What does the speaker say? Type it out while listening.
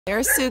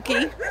There's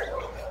Suki.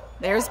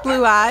 There's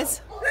Blue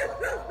Eyes.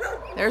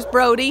 There's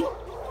Brody.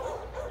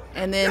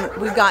 And then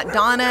we've got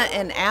Donna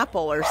and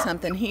Apple or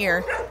something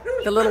here.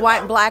 The little white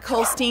and black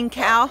Holstein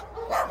cow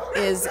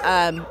is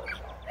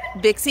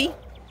Bixie.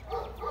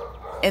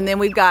 And then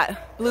we've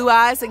got Blue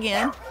Eyes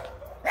again.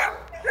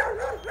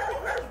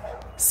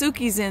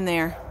 Suki's in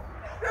there.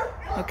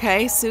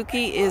 Okay,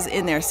 Suki is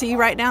in there. See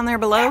right down there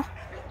below?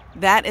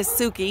 That is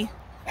Suki.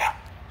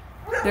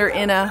 They're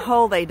in a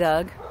hole they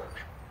dug.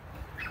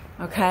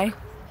 Okay,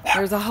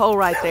 there's a hole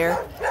right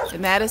there.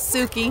 And that is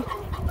Suki.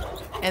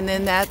 And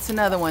then that's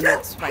another one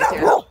that's right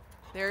there.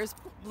 There's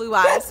Blue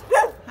Eyes.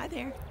 Hi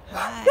there.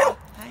 Hi.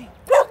 Hi.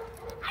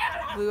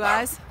 Blue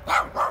Eyes.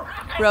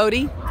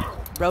 Brody.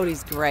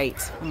 Brody's great.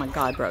 Oh my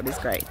God, Brody's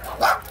great.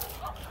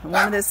 And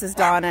one of this is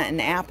Donna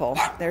and Apple.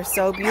 They're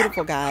so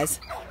beautiful, guys.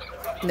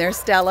 And there's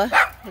Stella.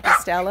 Look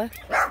at Stella.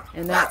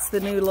 And that's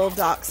the new little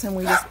dachshund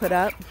we just put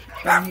up.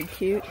 Isn't he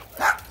cute?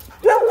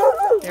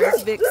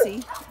 There's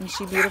Vixie. Isn't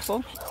she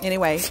beautiful?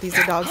 Anyway, these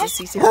are dogs that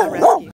Cece will rescue.